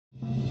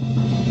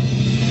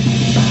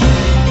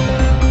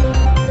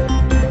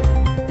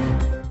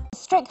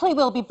Strictly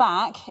will be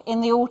back in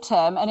the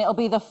autumn, and it'll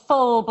be the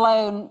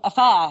full-blown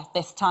affair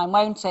this time,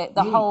 won't it?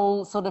 The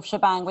whole sort of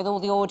shebang with all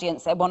the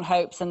audience that one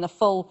hopes and the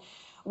full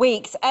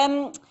weeks.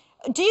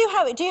 Do you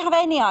have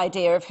any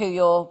idea of who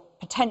your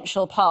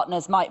potential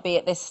partners might be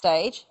at this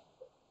stage?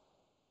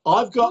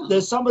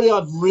 There's somebody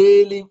I'm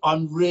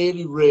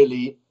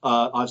really,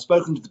 I've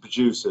spoken to the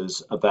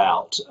producers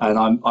about, and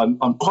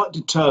I'm quite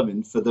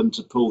determined for them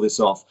to pull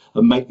this off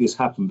and make this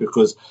happen,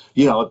 because,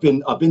 you know, I've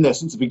been there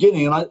since the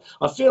beginning, and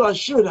I feel I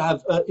should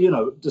have, you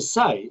know, the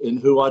say in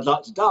who I'd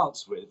like to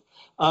dance with.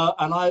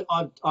 And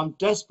I'm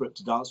desperate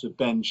to dance with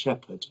Ben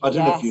Shepherd. I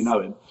don't know if you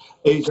know him.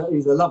 He's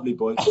a lovely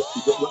boy.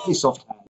 He's got really soft hands.